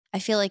I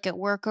feel like at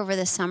work over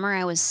the summer,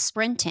 I was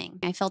sprinting.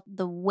 I felt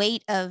the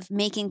weight of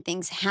making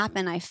things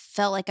happen. I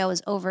felt like I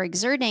was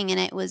overexerting and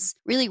it was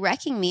really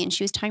wrecking me. And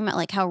she was talking about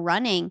like how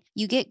running,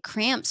 you get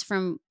cramps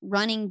from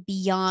running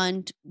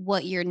beyond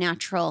what your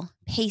natural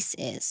pace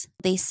is.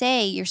 They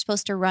say you're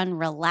supposed to run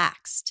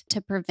relaxed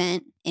to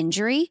prevent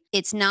injury.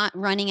 It's not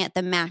running at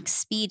the max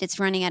speed, it's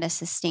running at a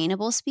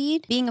sustainable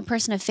speed. Being a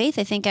person of faith,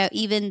 I think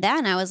even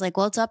then I was like,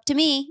 well, it's up to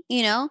me.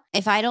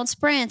 If I don't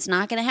sprint, it's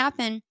not going to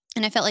happen.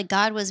 And I felt like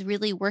God was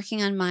really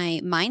working on my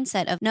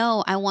mindset of,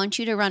 no, I want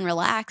you to run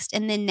relaxed.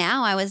 And then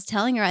now I was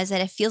telling her, I said,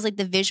 it feels like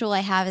the visual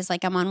I have is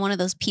like I'm on one of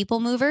those people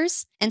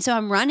movers. And so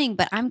I'm running,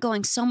 but I'm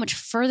going so much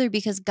further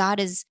because God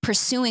is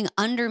pursuing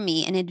under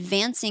me and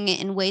advancing it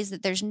in ways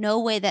that there's no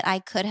way that I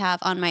could have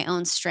on my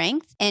own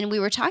strength. And we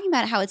were talking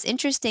about how it's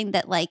interesting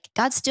that like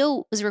God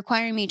still was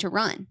requiring me to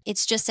run.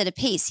 It's just at a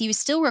pace. He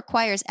still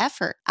requires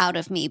effort out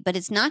of me, but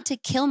it's not to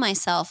kill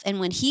myself. And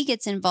when he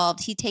gets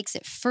involved, he takes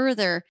it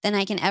further than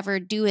I can ever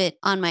do it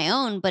on my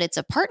own, but it's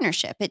a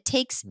partnership. It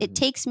takes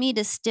me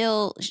to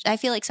still, I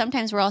feel like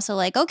sometimes we're also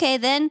like, okay,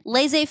 then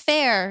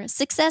laissez-faire,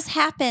 success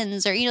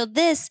happens, or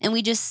this, and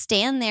we just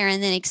stand there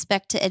and then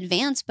expect to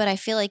advance. But I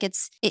feel like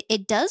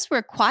it does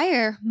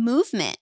require movement.